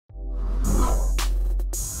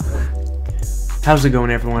How's it going,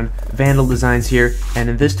 everyone? Vandal Designs here, and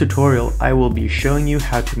in this tutorial I will be showing you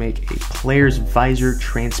how to make a player's visor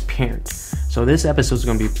transparent. So this episode is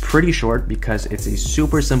going to be pretty short because it's a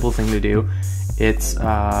super simple thing to do. It's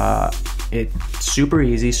super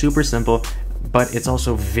easy, super simple, but it's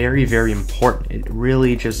also very, very important. It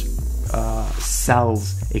really just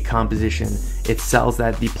sells a composition. It sells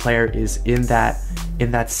that the player is in that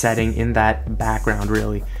setting, in that background,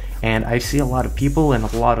 really. And I see a lot of people and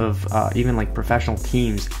a lot of even like professional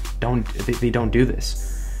teams don't do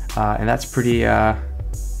this, and that's pretty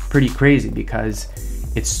crazy because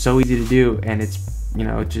it's so easy to do, and it's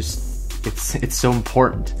it's so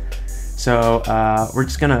important. So we're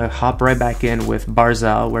just gonna hop right back in with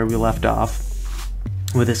Barzal where we left off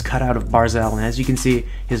with this cutout of Barzal, and as you can see,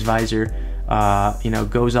 his visor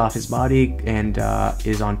goes off his body and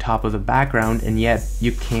is on top of the background, and yet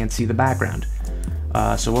you can't see the background.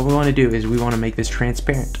 So what we want to do is we want to make this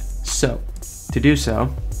transparent. So to do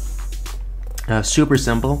so, super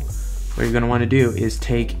simple, what you're going to want to do is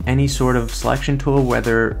take any sort of selection tool,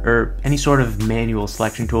 or any sort of manual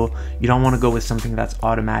selection tool. You don't want to go with something that's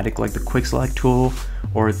automatic like the quick select tool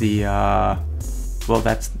or the well,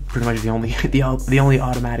 that's pretty much the only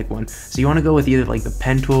automatic one. So you want to go with either like the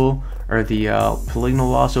pen tool or the polygonal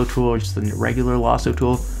lasso tool, or just the regular lasso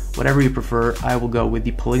tool, whatever you prefer. I will go with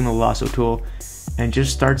the polygonal lasso tool and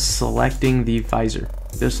just start selecting the visor,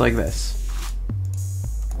 just like this.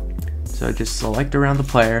 So just select around the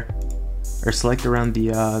player, or select around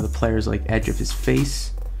the player's like edge of his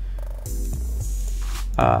face.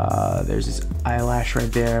 There's this eyelash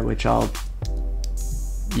right there, which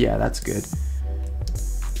yeah, that's good.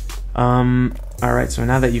 Alright, so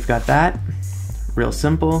now that you've got that, real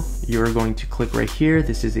simple, you're going to click right here.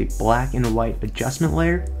 This is a black and white adjustment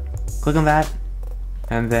layer. Click on that,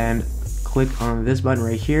 and then click on this button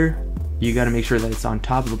right here. You got to make sure that it's on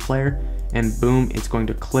top of the player, and boom, it's going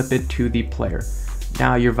to clip it to the player.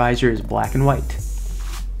 Now your visor is black and white.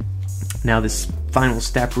 Now this final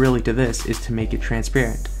step really to this is to make it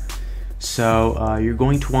transparent. So you're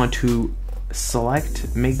going to want to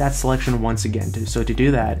make that selection once again. So to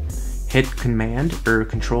do that, hit Command or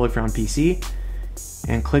Control if you're on PC,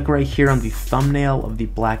 and click right here on the thumbnail of the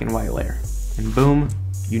black and white layer, and boom,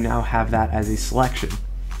 you now have that as a selection.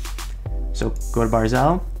 So go to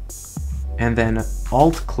Barzal, and then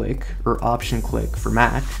Alt click or Option click for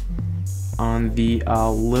Mac on the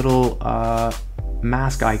little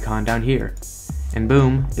mask icon down here, and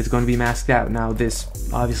boom, it's going to be masked out. Now this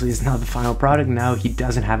obviously is not the final product. Now he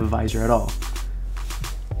doesn't have a visor at all.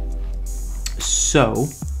 So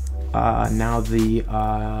now the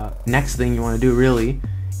next thing you want to do really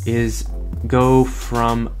is go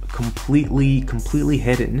from completely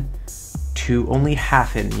hidden to only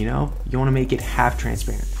half hidden. You want to make it half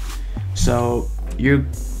transparent. So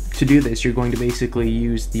to do this, you're going to basically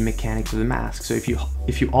use the mechanics of the mask. So if you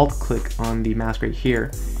alt click on the mask right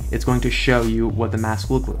here, it's going to show you what the mask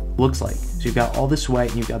looks like. So you've got all this white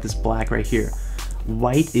and you've got this black right here.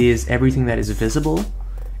 White is everything that is visible,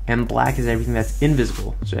 and black is everything that's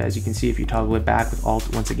invisible. So as you can see, if you toggle it back with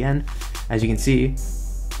Alt once again, as you can see,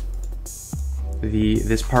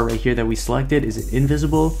 this part right here that we selected is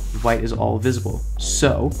invisible, white is all visible.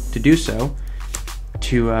 So to do so,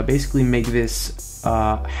 to basically make this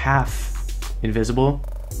half invisible,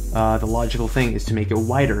 the logical thing is to make it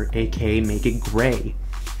whiter, aka make it gray.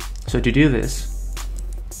 So to do this,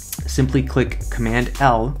 simply click Command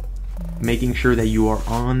L, making sure that you are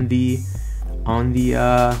on the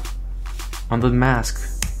mask,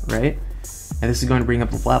 right? And this is going to bring up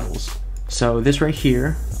the levels. So this right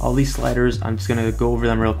here, all these sliders, I'm just going to go over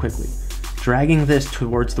them real quickly. Dragging this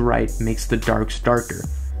towards the right makes the darks darker.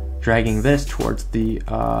 Dragging this towards the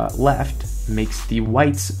left makes the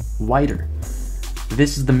whites whiter.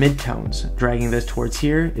 This is the midtones. Dragging this towards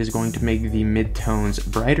here is going to make the midtones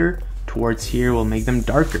brighter. Towards here will make them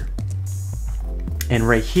darker. And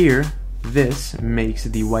right here, this makes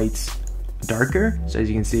the whites darker. So as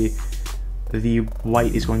you can see, the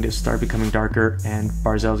white is going to start becoming darker, and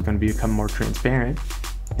Barzal is going to become more transparent.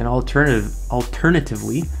 And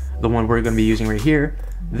alternatively, the one we're going to be using right here,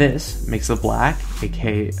 this makes the black,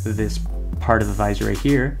 aka this part of the visor right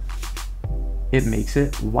here, it makes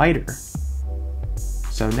it whiter.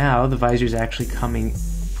 So now the visor is actually coming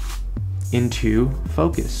into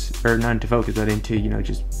focus, or not into focus, but into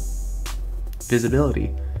just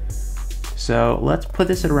visibility. So let's put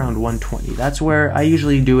this at around 120. That's where I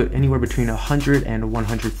usually do it, anywhere between 100 and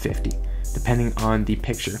 150, depending on the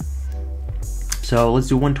picture. So let's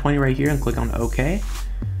do 120 right here and click on OK.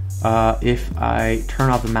 If I turn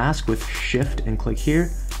off the mask with Shift and click here,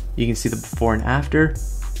 you can see the before and after.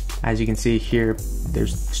 As you can see here,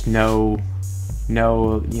 there's no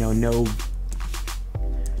no,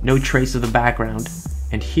 no trace of the background.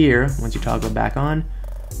 And here, once you toggle it back on,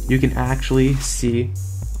 you can actually see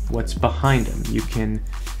what's behind them. You can,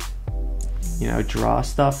 draw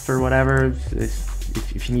stuff or whatever.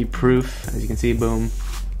 If you need proof, as you can see, boom,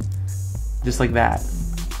 just like that.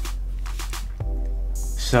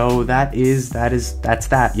 So that's that.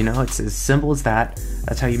 It's as simple as that.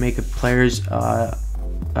 That's how you make a player's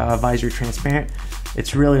visor transparent.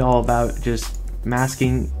 It's really all about just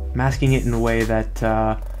masking it in a way that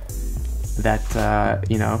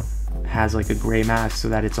has like a gray mask, so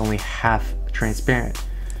that it's only half transparent.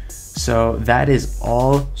 So that is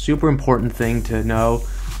all super important thing to know.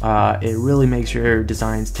 It really makes your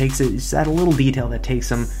designs, it's that little detail that takes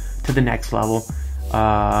them to the next level,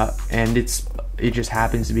 and it just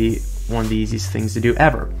happens to be one of the easiest things to do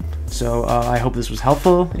ever. So I hope this was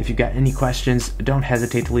helpful. If you've got any questions, don't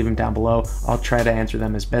hesitate to leave them down below. I'll try to answer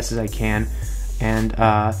them as best as I can. And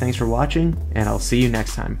thanks for watching, and I'll see you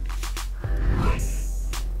next time.